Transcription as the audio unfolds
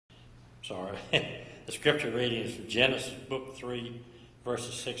Sorry. The scripture reading is from Genesis book 3,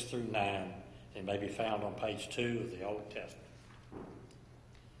 verses 6 through 9, and may be found on page 2 of the Old Testament.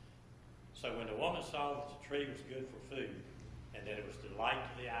 So when the woman saw that the tree was good for food, and that it was delight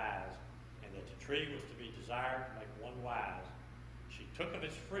to the eyes, and that the tree was to be desired to make one wise, she took of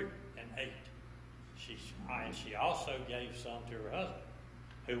its fruit and ate. She also gave some to her husband,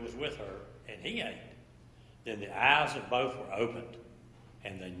 who was with her, and he ate. Then the eyes of both were opened,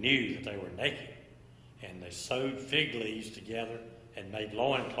 and they knew that they were naked. And they sewed fig leaves together and made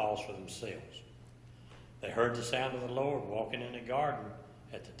loincloths for themselves. They heard the sound of the Lord walking in the garden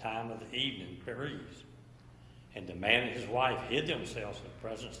at the time of the evening breeze. And the man and his wife hid themselves in the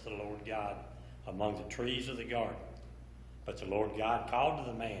presence of the Lord God among the trees of the garden. But the Lord God called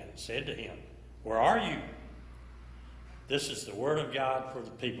to the man and said to him, "Where are you?" This is the word of God for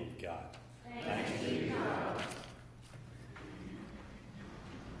the people of God. Thanks be to God.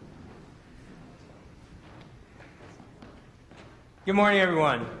 Good morning,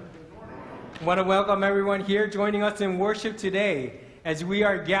 everyone. I want to welcome everyone here joining us in worship today as we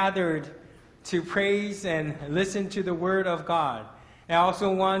are gathered to praise and listen to the Word of God. I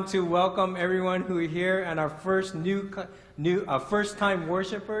also want to welcome everyone who are here and our first-time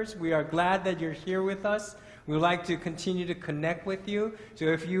worshipers. We are glad that you're here with us. We would like to continue to connect with you. So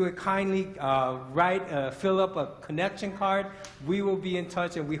if you would kindly fill up a connection card, we will be in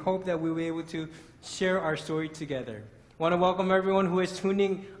touch, and we hope that we will be able to share our story together. I want to welcome everyone who is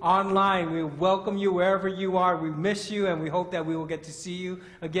tuning online. We welcome you wherever you are. We miss you, and we hope that we will get to see you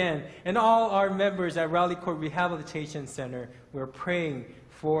again. And all our members at Raleigh Court Rehabilitation Center, we're praying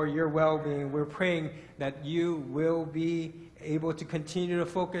for your well-being. We're praying that you will be able to continue to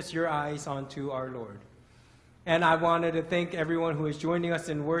focus your eyes onto our Lord. And I wanted to thank everyone who is joining us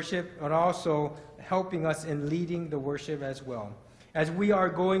in worship and also helping us in leading the worship as well. As we are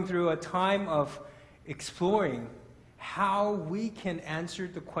going through a time of exploring how we can answer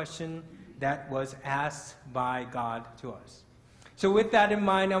the question that was asked by God to us. So with that in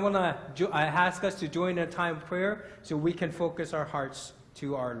mind, I want to ask us to join in a time of prayer so we can focus our hearts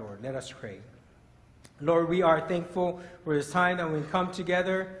to our Lord. Let us pray. Lord, we are thankful for this time that we come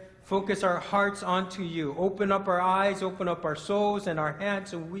together, focus our hearts onto you. Open up our eyes, open up our souls and our hands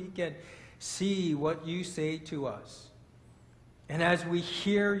so we can see what you say to us. And as we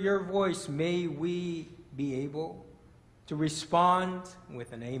hear your voice, may we be able to respond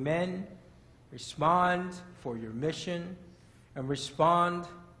with an amen, respond for your mission, and respond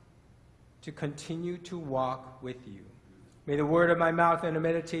to continue to walk with you. May the word of my mouth and the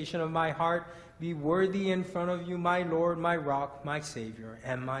meditation of my heart be worthy in front of you, my Lord, my rock, my Savior,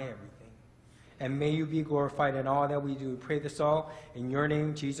 and my everything. And may you be glorified in all that we do. We pray this all in your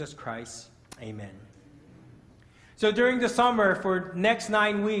name, Jesus Christ. Amen. So during the summer, for next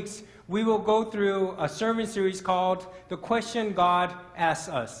 9 weeks, we will go through a sermon series called The Question God Asks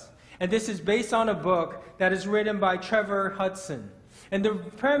Us. And this is based on a book that is written by Trevor Hudson. And the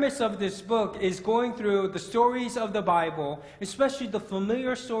premise of this book is going through the stories of the Bible, especially the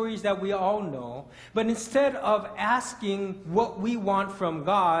familiar stories that we all know, but instead of asking what we want from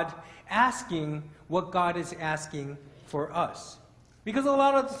God, asking what God is asking for us. Because a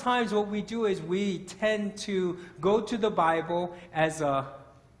lot of the times what we do is we tend to go to the Bible as a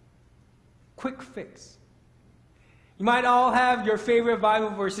quick fix. You might all have your favorite Bible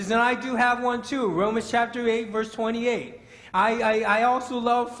verses, and I do have one too, Romans chapter 8, verse 28. I also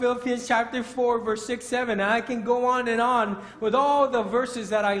love Philippians chapter 4, verse 6, 7, and I can go on with all the verses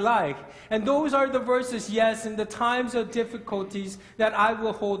that I like. And those are the verses, yes, in the times of difficulties that I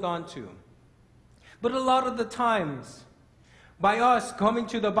will hold on to. But a lot of the times, by us coming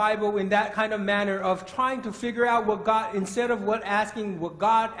to the Bible in that kind of manner of trying to figure out what God, instead of asking what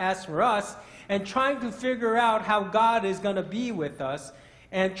God asks for us, and trying to figure out how God is going to be with us,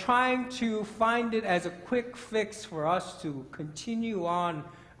 and trying to find it as a quick fix for us to continue on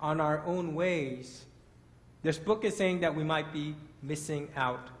our own ways, this book is saying that we might be missing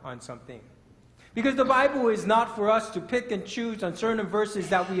out on something. Because the Bible is not for us to pick and choose on certain verses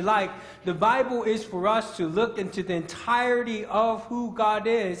that we like. The Bible is for us to look into the entirety of who God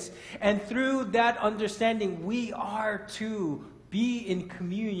is, and through that understanding, we are to be in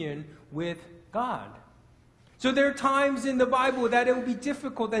communion with God. So there are times in the Bible that it will be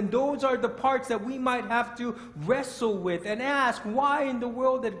difficult, and those are the parts that we might have to wrestle with and ask, why in the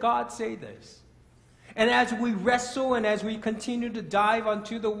world did God say this? And as we wrestle and as we continue to dive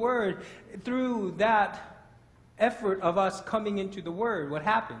onto the Word, through that effort of us coming into the Word, what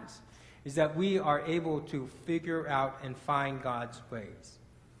happens is that we are able to figure out and find God's ways.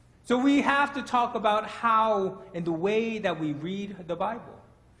 So we have to talk about how and the way that we read the Bible.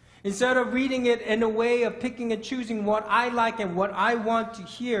 Instead of reading it in a way of picking and choosing what I like and what I want to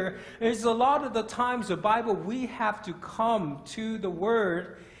hear, there's a lot of the times the Bible, we have to come to the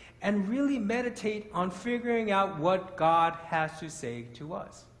Word and really meditate on figuring out what God has to say to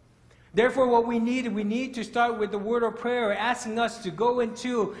us. Therefore, what we need to start with the word of prayer, asking us to go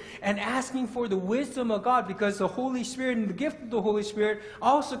into and asking for the wisdom of God, because the Holy Spirit and the gift of the Holy Spirit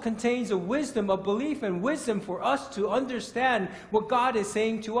also contains a wisdom of belief and wisdom for us to understand what God is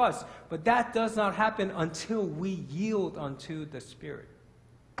saying to us. But that does not happen until we yield unto the Spirit.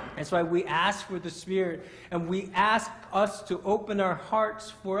 That's why we ask for the Spirit, and we ask us to open our hearts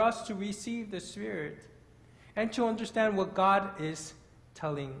for us to receive the Spirit and to understand what God is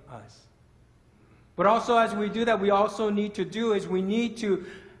telling us. But also, as we do that, we also need to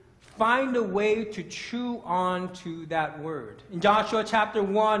find a way to chew on to that word. In Joshua chapter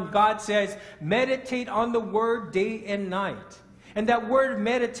 1, God says, meditate on the word day and night. And that word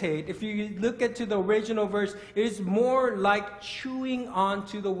meditate, if you look into the original verse, it is more like chewing on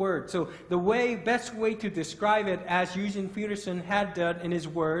to the word. So the best way to describe it, as Eugene Peterson had done in his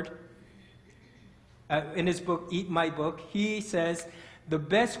book, Eat My Book, he says, the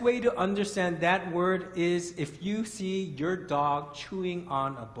best way to understand that word is if you see your dog chewing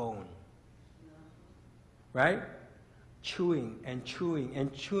on a bone. Right? Chewing and chewing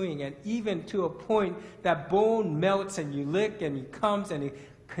and chewing, and even to a point that bone melts and you lick and he comes and it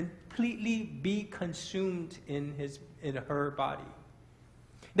completely be consumed in her body.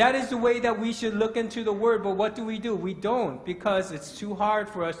 That is the way that we should look into the word. But what do? We don't, because it's too hard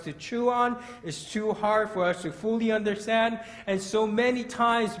for us to chew on. It's too hard for us to fully understand. And so many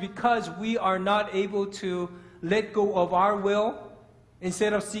times, because we are not able to let go of our will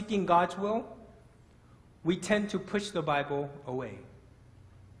instead of seeking God's will, we tend to push the Bible away.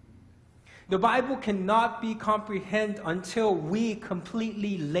 The Bible cannot be comprehended until we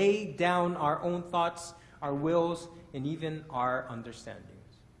completely lay down our own thoughts, our wills, and even our understandings.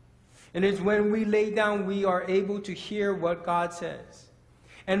 And it's when we lay down, we are able to hear what God says.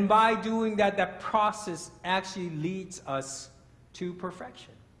 And by doing that, that process actually leads us to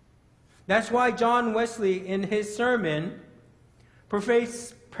perfection. That's why John Wesley, in his sermon,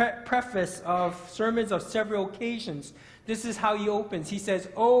 preface of sermons of several occasions, this is how he opens. He says,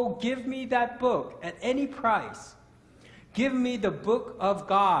 "Oh, give me that book at any price. Give me the book of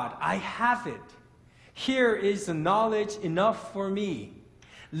God. I have it. Here is the knowledge enough for me.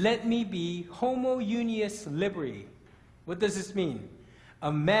 Let me be homo unius liberi." What does this mean?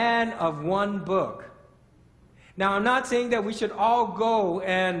 A man of one book. Now, I'm not saying that we should all go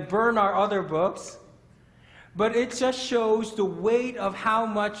and burn our other books, but it just shows the weight of how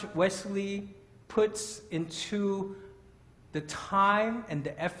much Wesley puts into the time and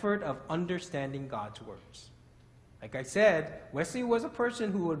the effort of understanding God's words. Like I said, Wesley was a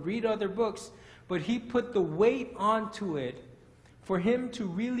person who would read other books, but he put the weight onto it for him to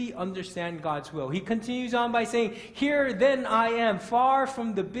really understand God's will. He continues on by saying, "Here then I am, far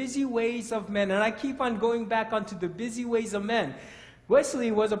from the busy ways of men." And I keep on going back onto the busy ways of men.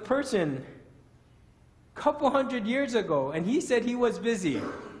 Wesley was a person a couple hundred years ago, and he said he was busy.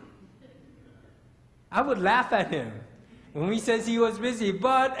 I would laugh at him when he says he was busy.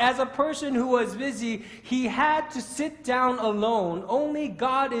 But as a person who was busy, he had to sit down alone. Only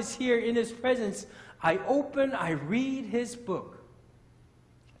God is here in his presence. I read his book.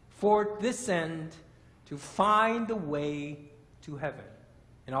 For this end, to find the way to heaven.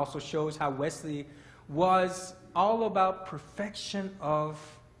 And also shows how Wesley was all about perfection of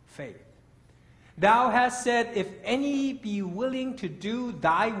faith. "Thou hast said, if any be willing to do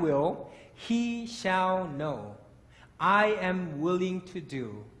thy will, he shall know. I am willing to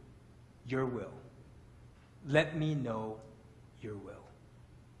do your will. Let me know your will."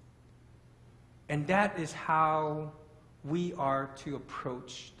 And that is how we are to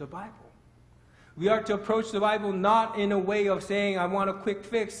approach the Bible. We are to approach the Bible not in a way of saying, "I want a quick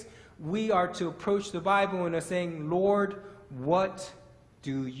fix." We are to approach the Bible in a saying, "Lord, what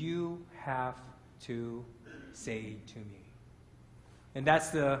do you have to say to me?" And that's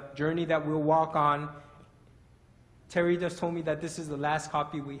the journey that we'll walk on. Terry just told me that this is the last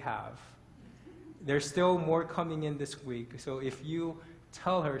copy we have. There's still more coming in this week. So if you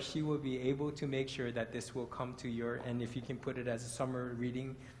tell her, she will be able to make sure that this will come to your, and if you can put it as a summer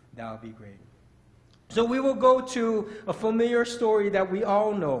reading, that would be great. So we will go to a familiar story that we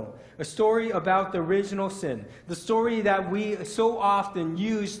all know, a story about the original sin, the story that we so often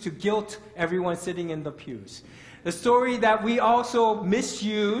use to guilt everyone sitting in the pews, the story that we also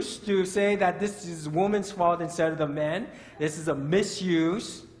misuse to say that this is woman's fault instead of the man. This is a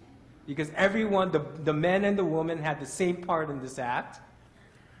misuse because everyone, the men and the woman, had the same part in this act.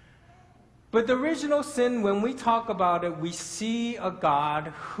 But the original sin, when we talk about it, we see a God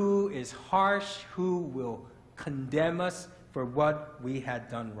who is harsh, who will condemn us for what we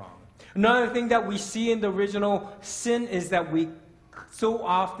had done wrong. Another thing that we see in the original sin is that we so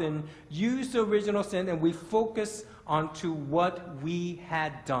often use the original sin and we focus onto what we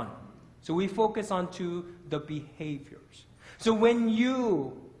had done. So we focus onto the behaviors. So when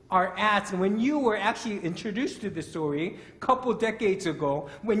you are asked, and when you were actually introduced to the story a couple decades ago,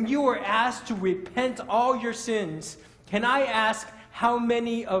 when you were asked to repent all your sins, can I ask how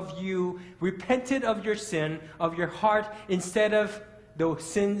many of you repented of your sin, of your heart, instead of those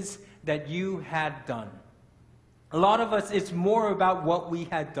sins that you had done? A lot of us, it's more about what we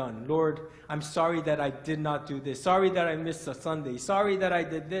had done. Lord, I'm sorry that I did not do this. Sorry that I missed a Sunday. Sorry that I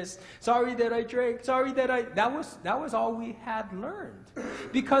did this. Sorry that I drank. Sorry that I... That was all we had learned.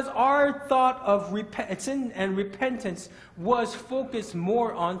 Because our thought of sin and repentance was focused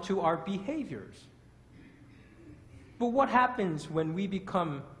more onto our behaviors. But what happens when we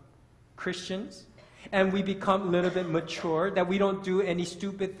become Christians and we become a little bit mature, that we don't do any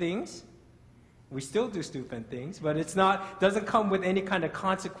stupid things? We still do stupid things, but doesn't come with any kind of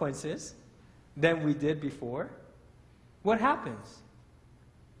consequences than we did before. What happens?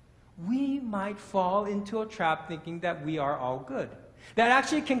 We might fall into a trap thinking that we are all good. That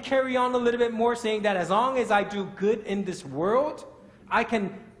actually can carry on a little bit more, saying that as long as I do good in this world, I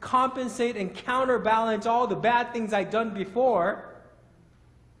can compensate and counterbalance all the bad things I've done before.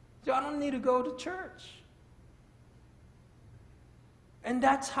 So I don't need to go to church. And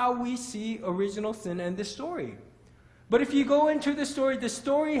that's how we see original sin in this story. But if you go into the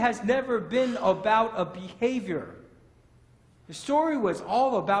story has never been about a behavior. The story was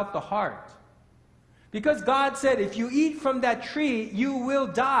all about the heart. Because God said, if you eat from that tree, you will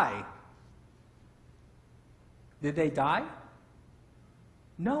die. Did they die?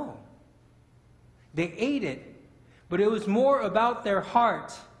 No. They ate it, but it was more about their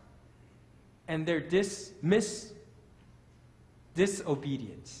heart and their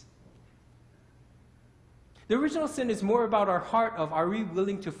disobedience. The original sin is more about our heart of, are we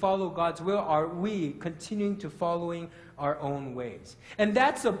willing to follow God's will? Are we continuing to following our own ways? And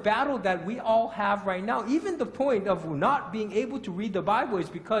that's a battle that we all have right now. Even the point of not being able to read the Bible is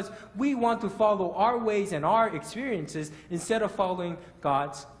because we want to follow our ways and our experiences instead of following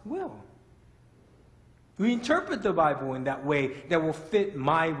God's will. We interpret the Bible in that way that will fit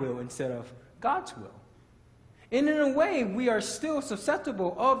my will instead of God's will. And in a way, we are still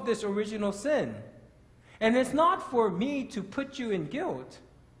susceptible of this original sin. And it's not for me to put you in guilt.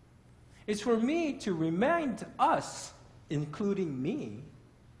 It's for me to remind us, including me,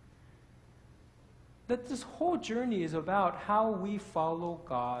 that this whole journey is about how we follow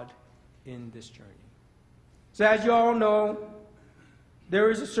God in this journey. So as you all know, there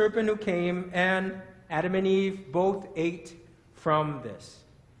is a serpent who came, and Adam and Eve both ate from this.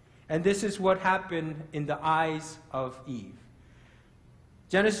 And this is what happened in the eyes of Eve.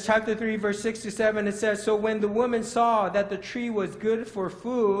 Genesis chapter 3, verse 6 to 7, it says, So when the woman saw that the tree was good for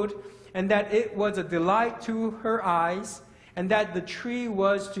food, and that it was a delight to her eyes, and that the tree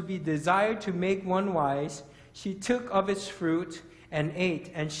was to be desired to make one wise, she took of its fruit and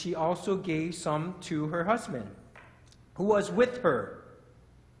ate, and she also gave some to her husband, who was with her.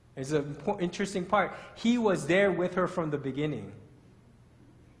 It's an interesting part. He was there with her from the beginning,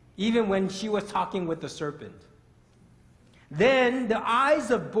 even when she was talking with the serpent. Then the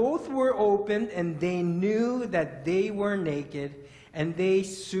eyes of both were opened, and they knew that they were naked, and they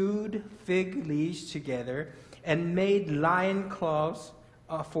sewed fig leaves together and made lion claws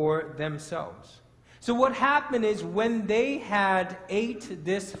for themselves. So what happened is, when they had ate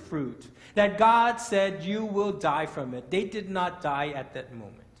this fruit, that God said, you will die from it, they did not die at that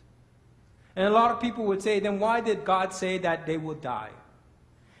moment. And a lot of people would say, then why did God say that they would die?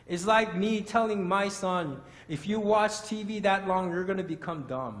 It's like me telling my son, if you watch TV that long, you're going to become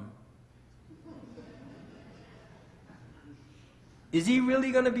dumb. Is he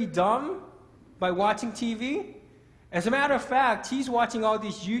really going to be dumb by watching TV? As a matter of fact, he's watching all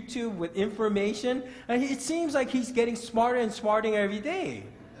these YouTube with information, and it seems like he's getting smarter and smarter every day.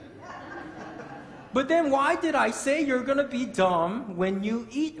 But then why did I say you're going to be dumb when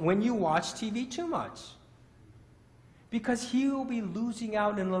you watch TV too much? Because he will be losing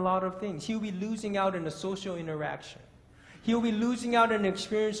out in a lot of things. He will be losing out in a social interaction. He will be losing out in an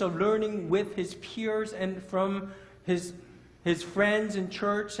experience of learning with his peers and from his friends in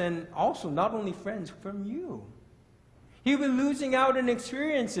church, and also not only friends, from you. He will be losing out in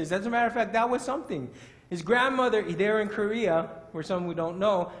experiences. As a matter of fact, that was something. His grandmother, they're in Korea, for some who don't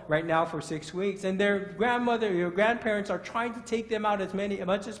know, right now for 6 weeks, and their grandparents are trying to take them out as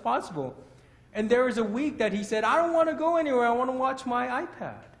much as possible. And there was a week that he said, I don't want to go anywhere. I want to watch my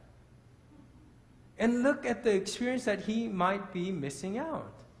iPad. And look at the experience that he might be missing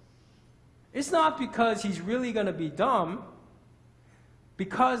out. It's not because he's really going to be dumb,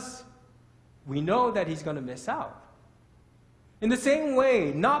 because we know that he's going to miss out. In the same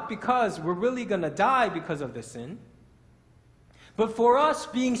way, not because we're really going to die because of the sin, but for us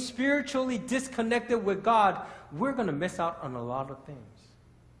being spiritually disconnected with God, we're going to miss out on a lot of things.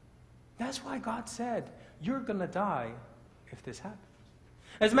 That's why God said, you're going to die if this happens.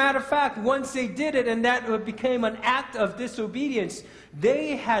 As a matter of fact, once they did it and that became an act of disobedience,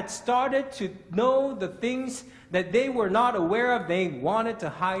 they had started to know the things that they were not aware of. They wanted to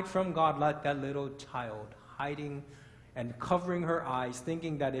hide from God like that little child, hiding and covering her eyes,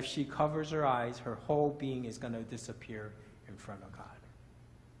 thinking that if she covers her eyes, her whole being is going to disappear in front of God.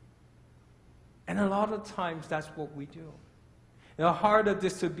 And a lot of times that's what we do. The heart of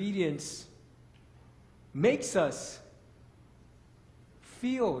disobedience makes us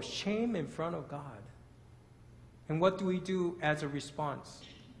feel shame in front of God. And what do we do as a response?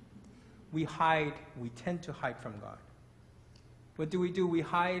 We hide. We tend to hide from God. What do? We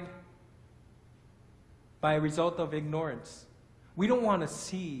hide by a result of ignorance. We don't want to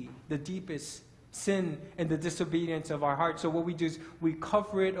see the deepest sin and the disobedience of our heart. So what we do is we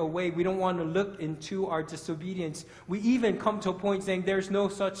cover it away. We don't want to look into our disobedience. We even come to a point saying there's no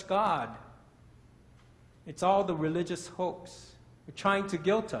such God. It's all the religious hoax. They're trying to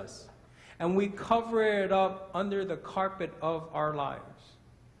guilt us. And we cover it up under the carpet of our lives.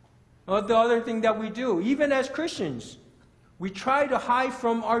 The other thing that we do, even as Christians, we try to hide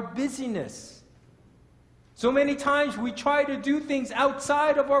from our busyness. So many times we try to do things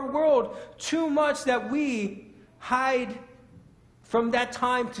outside of our world too much that we hide from that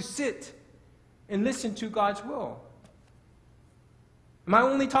time to sit and listen to God's will. Am I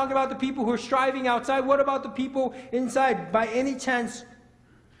only talking about the people who are striving outside? What about the people inside? By any chance,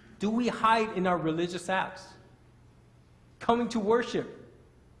 do we hide in our religious acts? Coming to worship,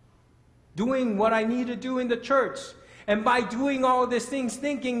 doing what I need to do in the church, and by doing all these things,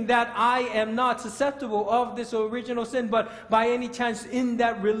 thinking that I am not susceptible of this original sin, but by any chance in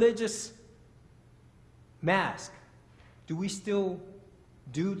that religious mask, do we still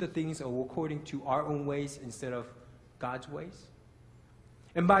do the things according to our own ways instead of God's ways?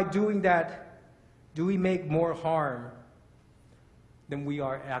 And by doing that, do we make more harm than we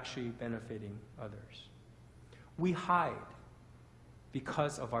are actually benefiting others? We hide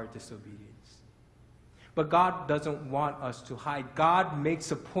because of our disobedience. But God doesn't want us to hide. God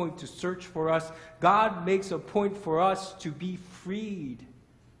makes a point to search for us. God makes a point for us to be freed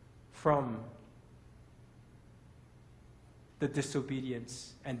from the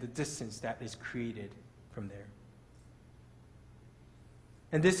disobedience and the distance that is created from there.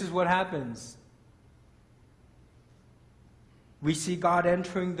 And this is what happens. We see God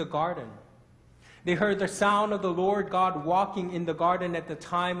entering the garden. They heard the sound of the Lord God walking in the garden at the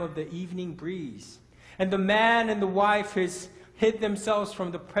time of the evening breeze. And the man and the wife hid themselves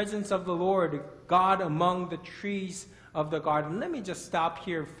from the presence of the Lord God among the trees of the garden. Let me just stop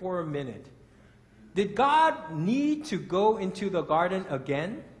here for a minute. Did God need to go into the garden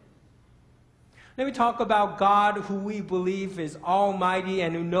again? Let me talk about God, who we believe is almighty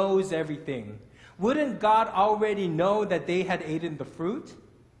and who knows everything. Wouldn't God already know that they had eaten the fruit?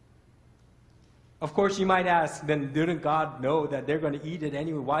 Of course, you might ask, then didn't God know that they're going to eat it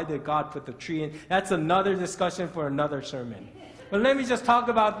anyway? Why did God put the tree in? That's another discussion for another sermon. But let me just talk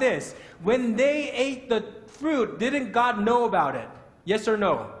about this. When they ate the fruit, didn't God know about it? Yes or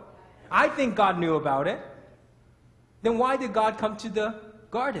no? I think God knew about it. Then why did God come to the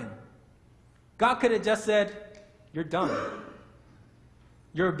garden? God could have just said, you're done.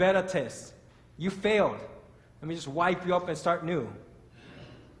 You're a beta test. You failed. Let me just wipe you up and start new.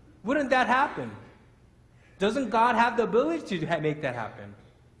 Wouldn't that happen? Doesn't God have the ability to make that happen?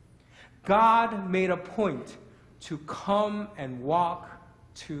 God made a point to come and walk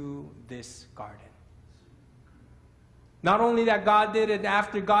to this garden. Not only that God did it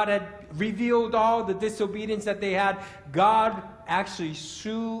after God had revealed all the disobedience that they had, God actually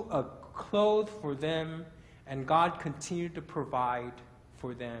sew a cloth for them, and God continued to provide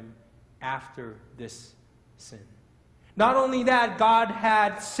for them after this sin. Not only that, God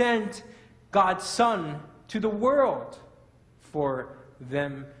had sent God's Son to the world for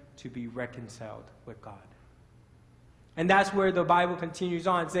them to be reconciled with God. And that's where the Bible continues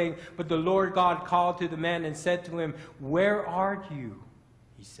on, saying, but the Lord God called to the man and said to him, where are you?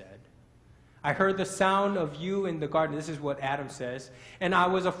 He said, I heard the sound of you in the garden. This is what Adam says. And I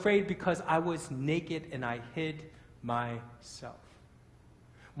was afraid because I was naked and I hid myself.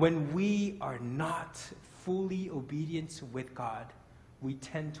 when we are not fully obedient with God, we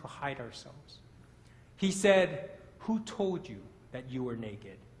tend to hide ourselves. He said, "Who told you that you were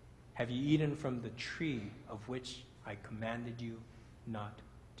naked? Have you eaten from the tree of which I commanded you not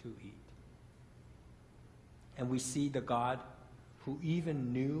to eat?" And we see the God who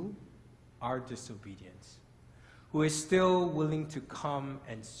even knew our disobedience, who is still willing to come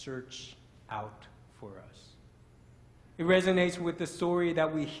and search out for us. It resonates with the story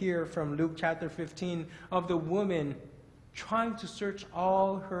that we hear from Luke chapter 15 of the woman trying to search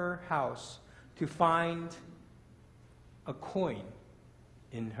all her house to find a coin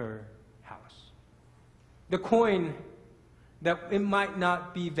in her house. The coin that it might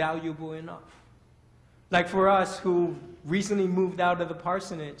not be valuable enough. Like for us who recently moved out of the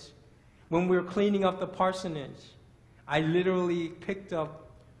parsonage, when we were cleaning up the parsonage, I literally picked up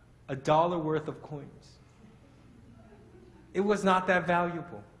 $1 worth of coins. It was not that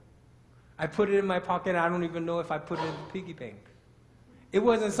valuable. I put it in my pocket. I don't even know if I put it in the piggy bank. It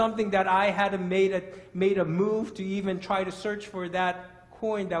wasn't something that I had made a move to even try to search for that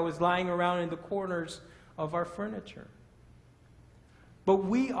coin that was lying around in the corners of our furniture. But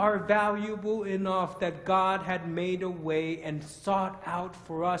we are valuable enough that God had made a way and sought out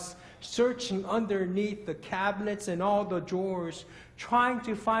for us, searching underneath the cabinets and all the drawers, trying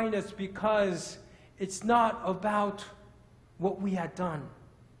to find us, because it's not about what we had done.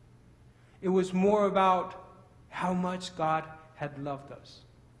 It was more about how much God had loved us.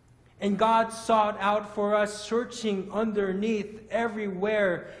 And God sought out for us, searching underneath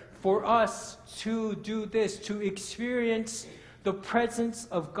everywhere for us to do this, to experience the presence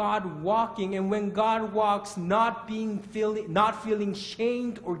of God walking. And when God walks, not feeling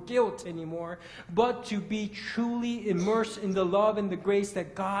shamed or guilt anymore, but to be truly immersed in the love and the grace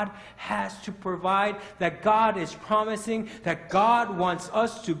that God has to provide, that God is promising, that God wants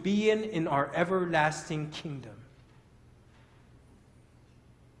us to be in our everlasting kingdom.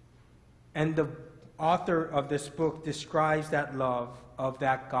 And the author of this book describes that love of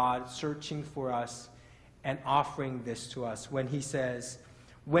that God searching for us and offering this to us when he says,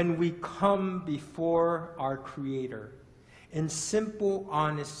 "When we come before our Creator in simple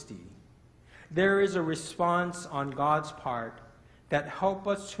honesty, there is a response on God's part that helps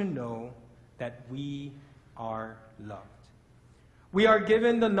us to know that we are loved. We are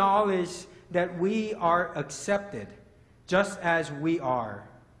given the knowledge that we are accepted just as we are.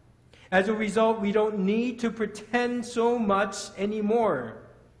 As a result, we don't need to pretend so much anymore.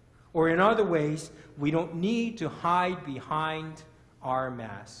 Or in other ways, we don't need to hide behind our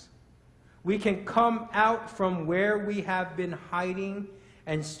mask. We can come out from where we have been hiding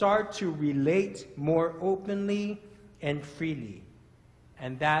and start to relate more openly and freely.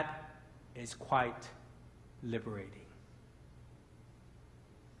 And that is quite liberating."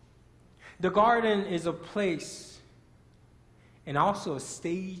 The garden is a place and also a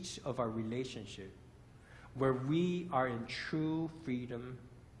stage of our relationship where we are in true freedom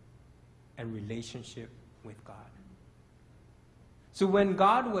and relationship with God. So when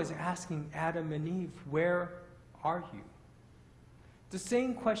God was asking Adam and Eve, "Where are you?" the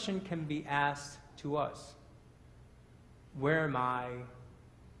same question can be asked to us. Where am I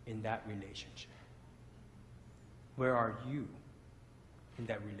in that relationship? Where are you in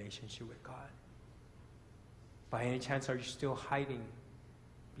that relationship with God? By any chance, are you still hiding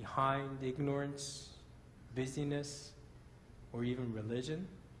behind ignorance, busyness, or even religion?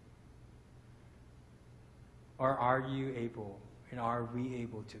 Or are you able, and are we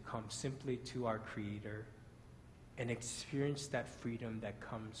able to come simply to our Creator and experience that freedom that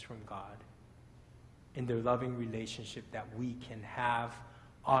comes from God in the loving relationship that we can have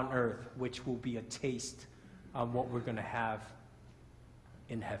on earth, which will be a taste of what we're going to have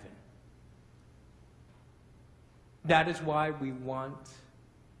in heaven? That is why we want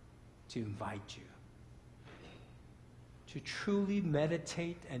to invite you to truly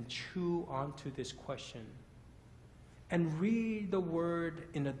meditate and chew onto this question and read the Word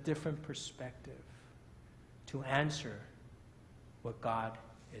in a different perspective to answer what God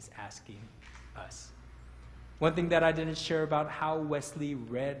is asking us. One thing that I didn't share about how Wesley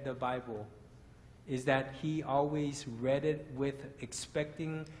read the Bible is that he always read it with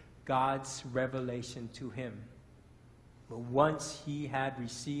expecting God's revelation to him. But once he had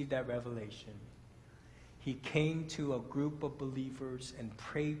received that revelation, he came to a group of believers and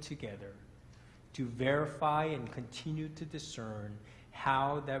prayed together to verify and continue to discern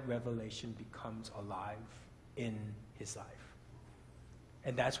how that revelation becomes alive in his life.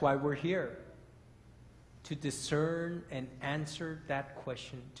 And that's why we're here, to discern and answer that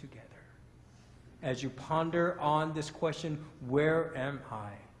question together. as you ponder on this question, where am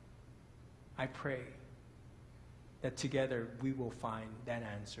I? I pray that together we will find that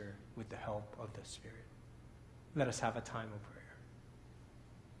answer with the help of the Spirit. Let us have a time of prayer.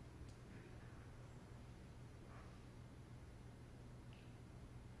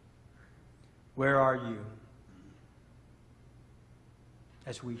 Where are you?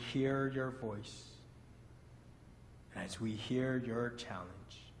 As we hear your voice, as we hear your challenge,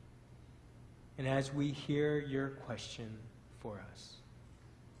 and as we hear your question for us,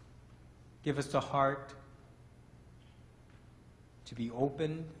 give us the heart to be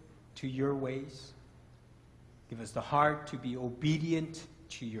open to your ways. Give us the heart to be obedient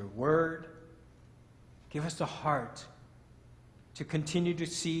to your word. Give us the heart to continue to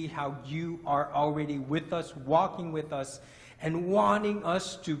see how you are already with us, walking with us, and wanting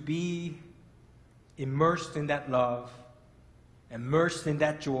us to be immersed in that love, immersed in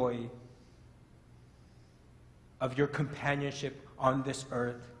that joy of your companionship on this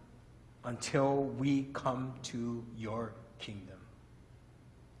earth until we come to your kingdom.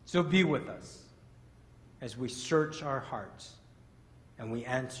 So be with us as we search our hearts and we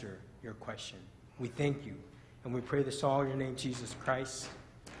answer your question. We thank you, and we pray this all in your name, Jesus Christ.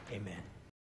 Amen.